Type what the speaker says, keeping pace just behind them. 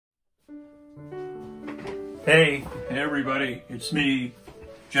Hey everybody, it's me,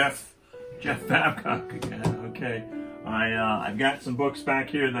 Jeff Babcock again. Okay, I've got some books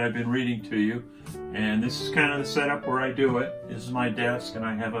back here that I've been reading to you, and this is kind of the setup where I do it. This is my desk, and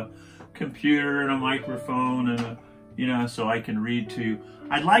I have a computer and a microphone, and so I can read to you.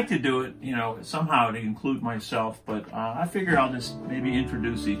 I'd like to do it, somehow to include myself, but I figure I'll just maybe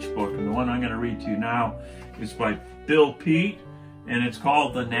introduce each book. And the one I'm going to read to you now is by Bill Peet, and it's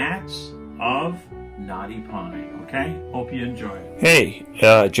called The Gnats of Knotty Pine. Okay, hope you enjoy it. Hey,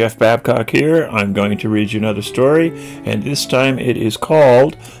 Jeff Babcock here. I'm going to read you another story, and this time it is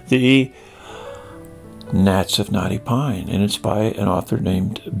called The Gnats of Knotty Pine, and it's by an author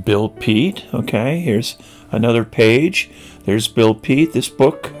named Bill Peet. Okay, here's another page. There's Bill Peet. This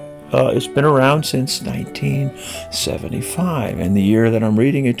book has been around since 1975, and the year that I'm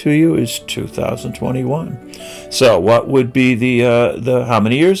reading it to you is 2021. So what would be the how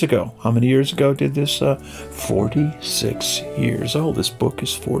many years ago? How many years ago did this? 46 years old. This book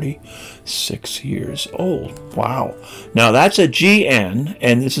is 46 years old. Wow. Now that's a GN,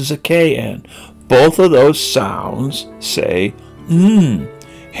 and this is a KN. Both of those sounds say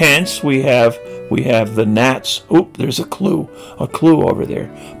Hence we have the gnats. Oop, there's a clue over there.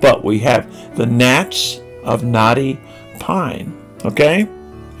 But we have the Gnats of Knotty Pine. Okay?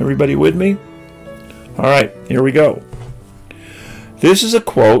 Everybody with me? All right, here we go. This is a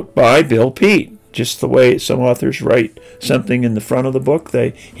quote by Bill Peet. Just the way some authors write something in the front of the book,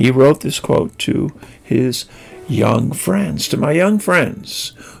 he wrote this quote to his young friends, to my young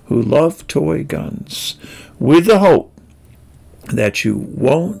friends who love toy guns, with the hope that you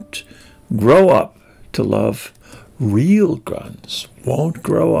won't grow up to love real guns, won't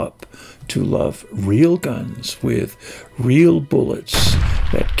grow up to love real guns with real bullets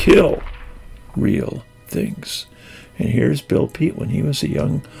that kill real things. And here's Bill Peet when he was a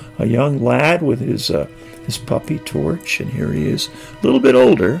young lad with his puppy Torch, and here he is a little bit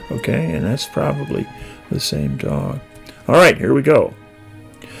older, okay, and that's probably the same dog. All right, here we go.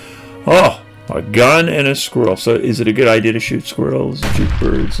 Oh, a gun and a squirrel. So is it a good idea to shoot squirrels and shoot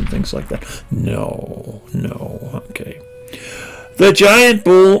birds and things like that? No. Okay. The giant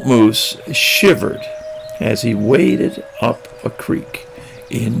bull moose shivered as he waded up a creek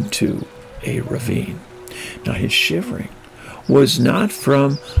into a ravine. Now his shivering was not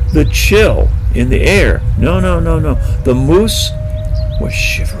from the chill in the air. No. The moose was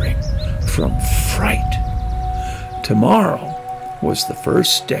shivering from fright. Tomorrow was the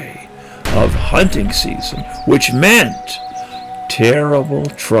first day of hunting season, which meant terrible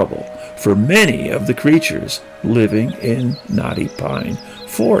trouble for many of the creatures living in Knotty Pine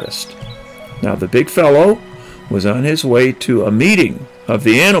Forest. Now the big fellow was on his way to a meeting of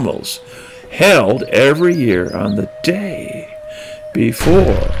the animals held every year on the day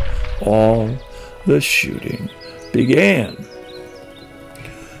before all the shooting began.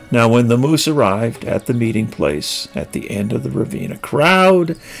 Now, when the moose arrived at the meeting place at the end of the ravine, a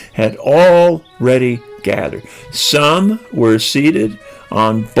crowd had already gathered. Some were seated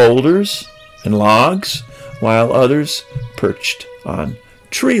on boulders and logs, while others perched on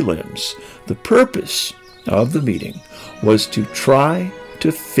tree limbs. The purpose of the meeting was to try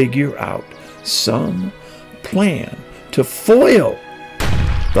to figure out some plan to foil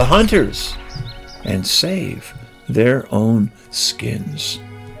the hunters and save their own skins.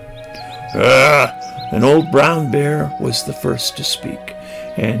 An old brown bear was the first to speak,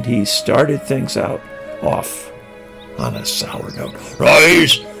 and he started things off on a sour note.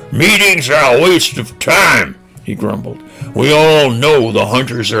 "These meetings are a waste of time," he grumbled. "We all know the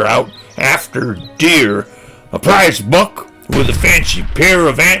hunters are out after deer. A prize buck with a fancy pair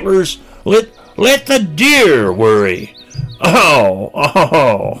of antlers. Let the deer worry.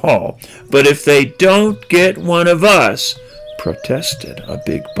 Oh. But if they don't get one of us," protested a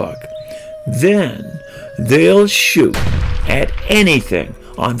big buck, "then they'll shoot at anything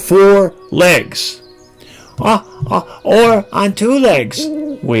on 4 legs." Or on 2 legs,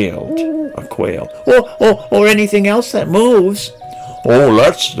 wailed a quail. Or anything else that moves. "Oh,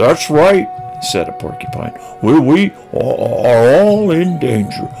 that's right," said a porcupine. We are all in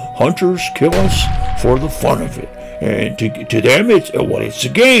danger. Hunters kill us for the fun of it. And to them, it's a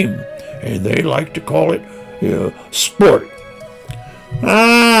game. And they like to call it sport.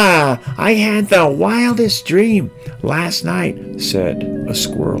 "I had the wildest dream last night," said a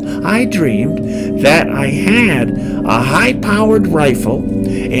squirrel. "I dreamed that I had a high-powered rifle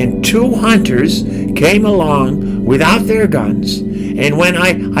and 2 hunters came along without their guns. And when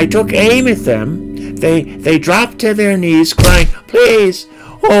I took aim at them, they dropped to their knees crying, 'Please,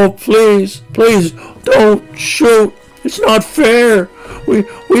 oh please, don't shoot. It's not fair.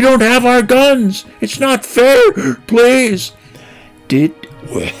 We don't have our guns. It's not fair. Please. Did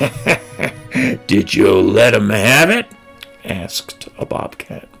you let him have it? Asked a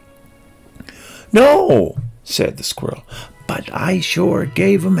bobcat. No, said the squirrel, but I sure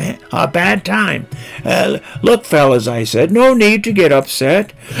gave him a bad time. Look, fellas, I said, no need to get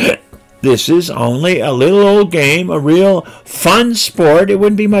upset. This is only a little old game, a real fun sport. It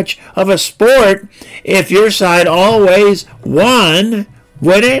wouldn't be much of a sport if your side always won,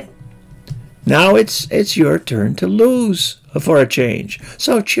 would it? Now it's your turn to lose for a change.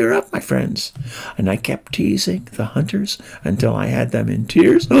 So cheer up, my friends. And I kept teasing the hunters until I had them in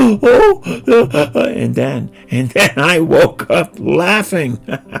tears. And then I woke up laughing.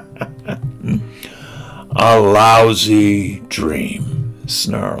 A lousy dream,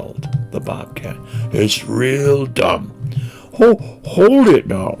 snarled the bobcat. It's real dumb. Hold it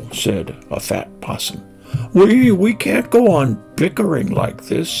now, said a fat possum. We can't go on bickering like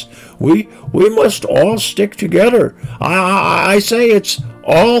this. We must all stick together. I say it's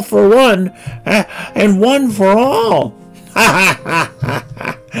all for one and one for all.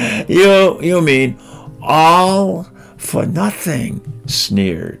 You mean all for nothing,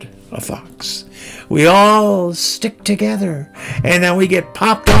 sneered a fox. We all stick together, and then we get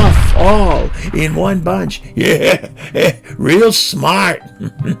popped off all in one bunch. Yeah, real smart.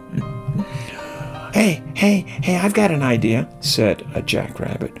 Hey, I've got an idea, said a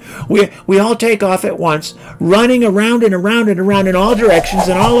jackrabbit. We all take off at once, running around and around and around in all directions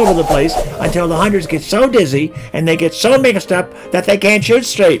and all over the place until the hunters get so dizzy and they get so mixed up that they can't shoot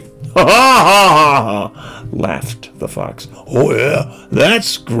straight. Ha ha ha! Laughed the fox. Oh yeah,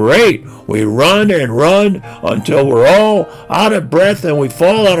 that's great. We run and run until we're all out of breath and we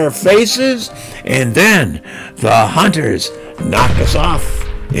fall on our faces, and then the hunters knock us off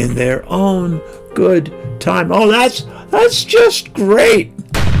in their own good time. Oh, that's just great.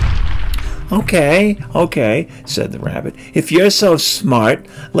 Okay, said the rabbit. If you're so smart,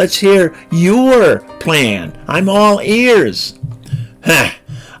 let's hear your plan. I'm all ears.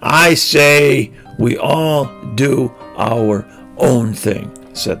 I say we all do our own thing,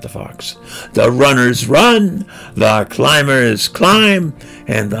 said the fox. The runners run, the climbers climb,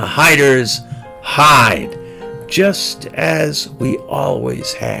 and the hiders hide, just as we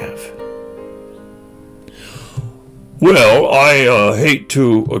always have. Well, I hate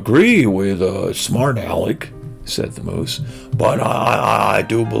to agree with Smart Alec, said the moose, but I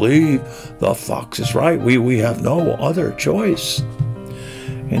do believe the fox is right. We have no other choice.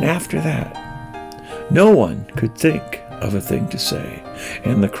 And after that, no one could think of a thing to say,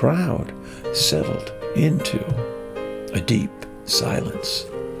 and the crowd settled into a deep silence.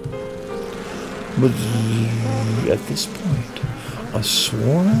 But at this point, a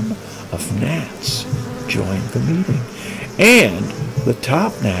swarm of gnats joined the meeting, and the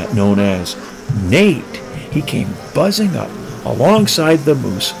top gnat, known as Nate, he came buzzing up alongside the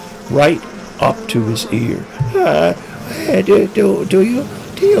moose, right up to his ear.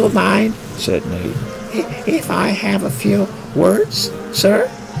 Do you mind, said Nate, if I have a few words, sir?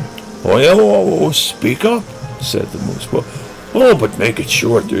 Oh, yeah, speak up, said the moose. But make it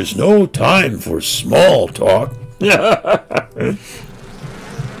short. There's no time for small talk.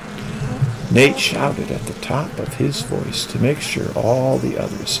 Nate shouted at the top of his voice to make sure all the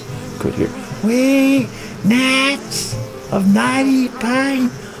others could hear. We, Gnats of Knotty Pine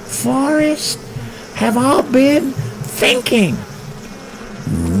Forest, have all been thinking.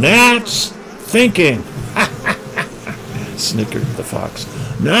 Gnats thinking, snickered the fox.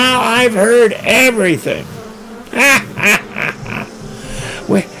 Now I've heard everything.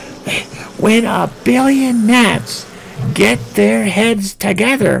 When a billion gnats get their heads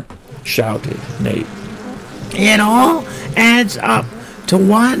together, shouted Nate, it all adds up to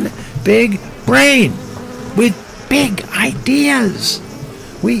one big brain with big ideas.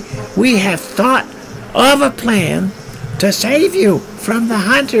 We have thought of a plan to save you from the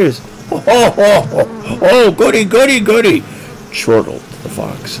hunters. Oh, goody, chortled the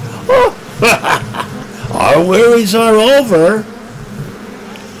fox. Our worries are over.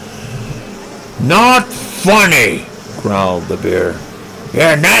 Not funny, growled the bear.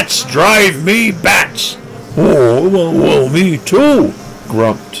 Yeah, gnats drive me bats. Oh, well, me too,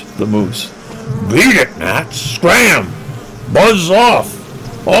 grumped the moose. Beat it, gnats, scram, buzz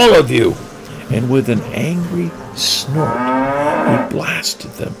off, all of you. And with an angry snort, he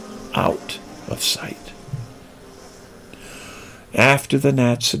blasted them out of sight. After the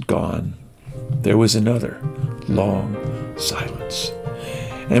gnats had gone, there was another long silence.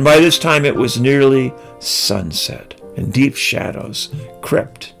 And by this time it was nearly sunset, and deep shadows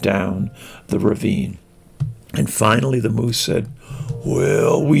crept down the ravine. And finally the moose said,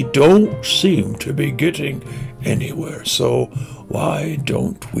 Well, we don't seem to be getting anywhere, so why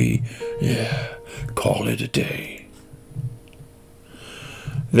don't we call it a day?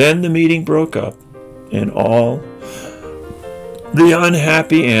 Then the meeting broke up, and all the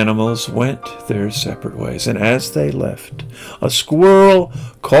unhappy animals went their separate ways. And as they left, a squirrel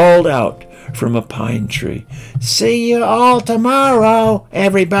called out from a pine tree, "See you all tomorrow,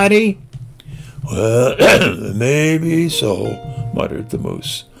 everybody." "Well, maybe so," muttered the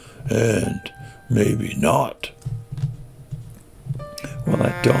moose, "and maybe not." Well,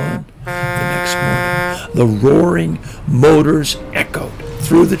 at dawn the next morning, the roaring motors echoed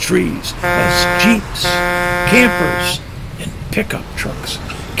through the trees as jeeps, campers, and pickup trucks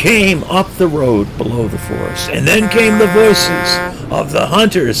came up the road below the forest. And then came the voices of the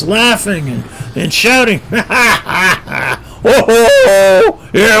hunters laughing and shouting, "Ha ha ha ha! Oh,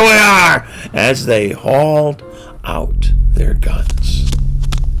 here we are!" as they hauled out their guns.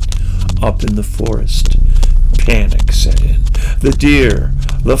 Up in the forest, panic set in. The deer,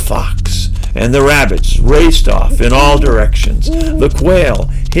 the fox, and the rabbits raced off in all directions. The quail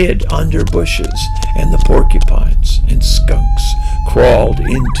hid under bushes, and the porcupines and skunks crawled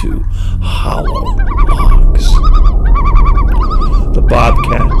into hollow logs. The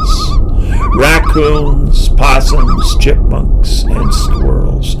bobcats, raccoons, possums, chipmunks, and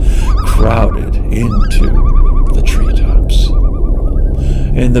squirrels crowded into the treetops.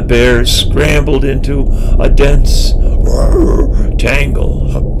 And the bears scrambled into a dense tangle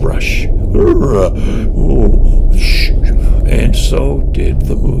of brush. And so did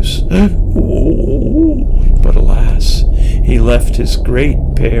the moose. But alas, he left his great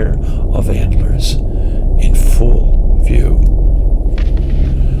pair of antlers in full view.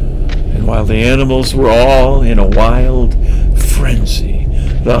 And while the animals were all in a wild frenzy,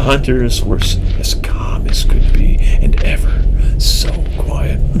 the hunters were as calm as could be, and ever so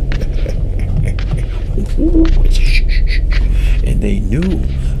quiet. And they knew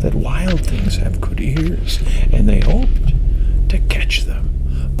that wild things have good ears, and they hoped to catch them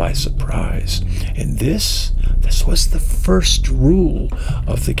by surprise. And this was the first rule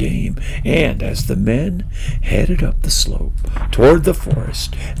of the game. And as the men headed up the slope toward the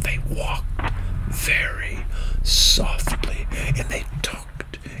forest, they walked very softly, and they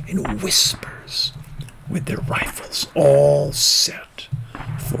talked in whispers with their rifles all set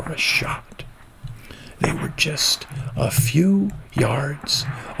for a shot. They were just a few yards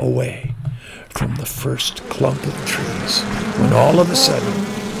away from the first clump of trees when all of a sudden,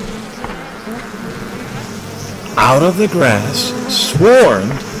 out of the grass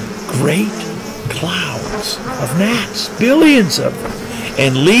swarmed great clouds of gnats, billions of them,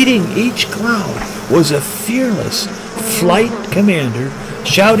 and leading each cloud was a fearless flight commander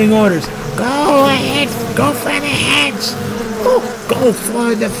shouting orders. "Go ahead, go for the heads, go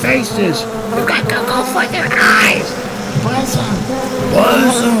for the faces, you got to go for their eyes, buzz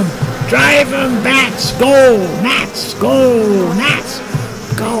them, drive them, bats, go, gnats, go,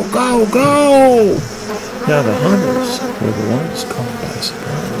 go, go." Now the hunters were the ones caught by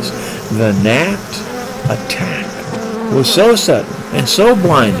surprise. The gnat attack was so sudden and so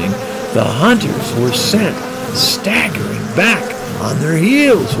blinding, the hunters were sent staggering back on their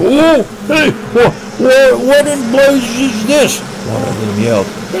heels. "Oh, hey, what in blazes is this?" one of them yelled.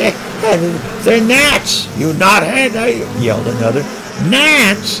 "They're gnats, you knothead!" yelled another.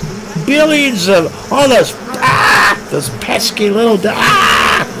 "Gnats? Billions of all those pesky little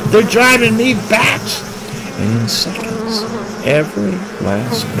they're driving me bats!" And in seconds, every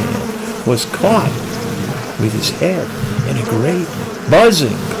last man was caught with his head in a great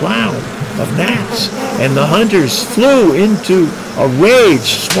buzzing cloud of gnats, and the hunters flew into a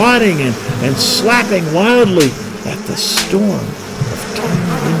rage, swatting and slapping wildly at the storm of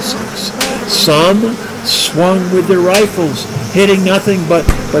tiny insects. Some swung with their rifles, hitting nothing but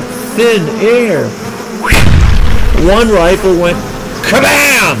thin air. One rifle went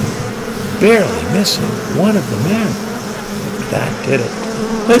kabam, barely missing one of the men. That did it.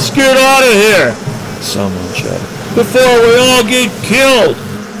 "Let's get out of here," someone shouted, "before we all get killed."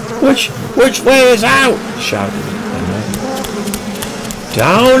 Which way is out?" shouted another.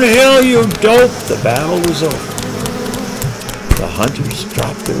 "Downhill, you dope!" The battle was over. The hunters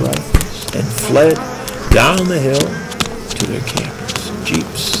dropped their rifles and fled down the hill to their campers,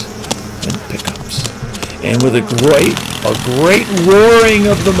 jeeps, and pickups. And with a great roaring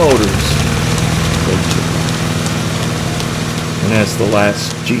of the motors, they took off. And as the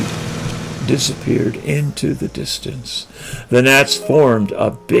last jeep disappeared into the distance, the gnats formed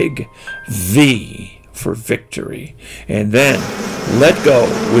a big V for victory, and then let go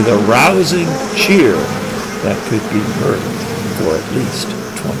with a rousing cheer that could be heard for at least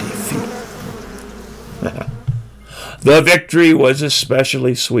 20 feet. The victory was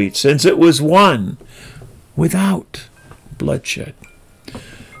especially sweet, since it was won without bloodshed.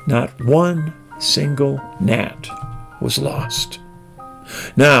 Not one single gnat was lost.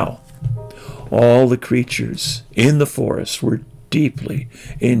 Now, all the creatures in the forest were deeply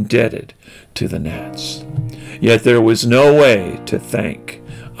indebted to the gnats. Yet there was no way to thank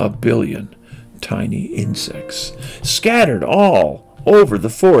a billion tiny insects scattered all over the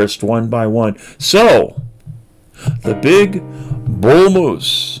forest one by one. So, the big bull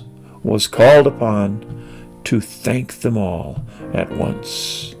moose was called upon to thank them all at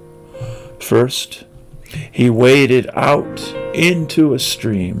once. First, he waded out into a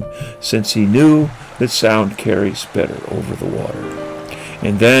stream, since he knew that sound carries better over the water.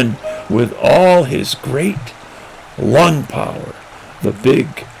 And then, with all his great lung power, the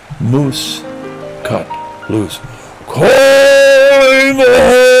big moose cut loose. "Calling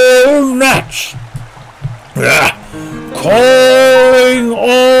all gnats! Calling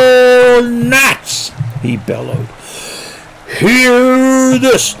all gnats!" he bellowed. "Hear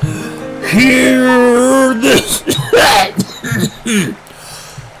this! Hear this!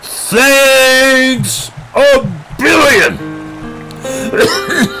 Thanks a billion!"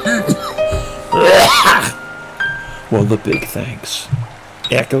 Well, the big thanks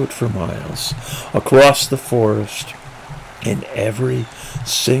echoed for miles across the forest, and every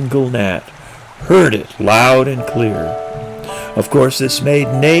single gnat heard it loud and clear. Of course, this made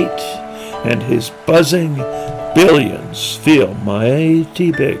Nate and his buzzing billions feel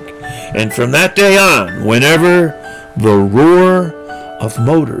mighty big. And from that day on, whenever the roar of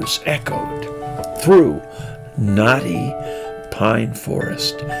motors echoed through Knotty Pine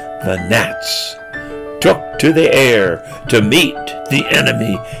Forest, the gnats took to the air to meet the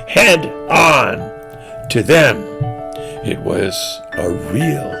enemy head on. To them, it was a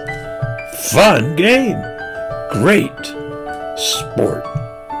real fun game. Great sport.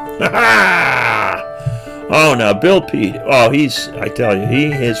 Oh, now Bill Peet, I tell you, he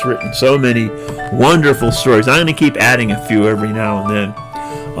has written so many wonderful stories. I'm going to keep adding a few every now and then.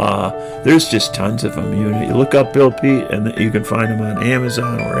 There's just tons of them. You look up Bill Peet, and you can find them on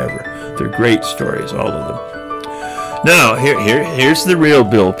Amazon or wherever. They're great stories, all of them. Now, here's the real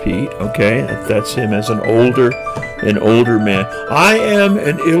Bill Peet, okay? That's him as an older man. I am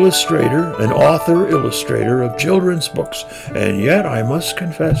an illustrator, an author-illustrator of children's books, and yet I must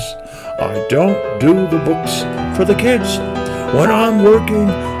confess, I don't do the books for the kids. When I'm working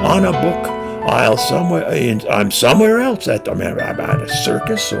on a book, I'm somewhere else. I'm at a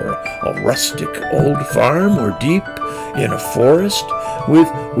circus or a rustic old farm or deep in a forest with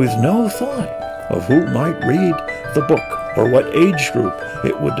no thought of who might read the book or what age group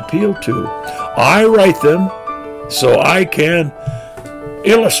it would appeal to. I write them so I can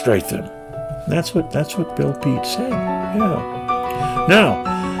illustrate them. That's what Bill Peet said. Yeah. Now,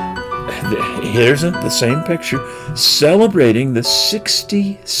 here's the same picture celebrating the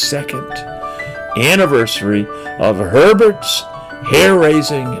 62nd anniversary of Herbert's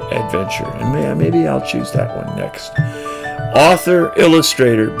hair-raising adventure. And maybe I'll choose that one next. Author,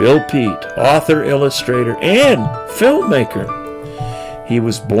 illustrator Bill Peet, author, illustrator, and filmmaker. He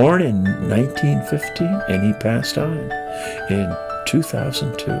was born in 1915 and he passed on in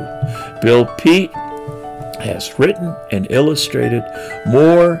 2002. Bill Peet has written and illustrated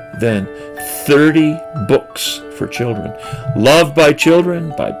more than 30 books for children, loved by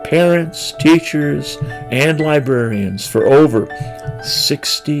children, by parents, teachers, and librarians for over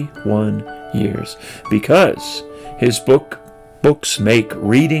 61 years, because his books make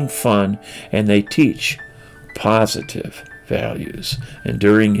reading fun and they teach positive values. And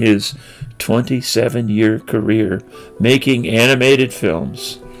during his 27-year career making animated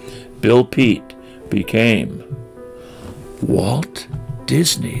films, Bill Peet became Walt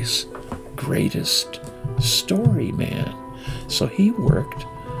Disney's greatest story man. So he worked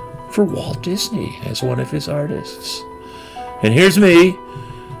for Walt Disney as one of his artists. And here's me.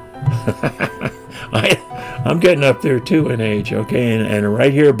 I'm getting up there too in age, okay? And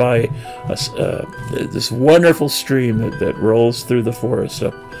right here by this wonderful stream that rolls through the forest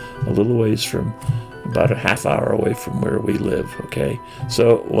up a little ways from, about a half hour away from where we live, okay?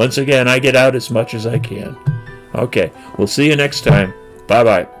 So once again, I get out as much as I can. Okay, we'll see you next time.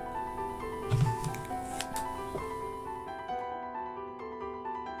 Bye-bye.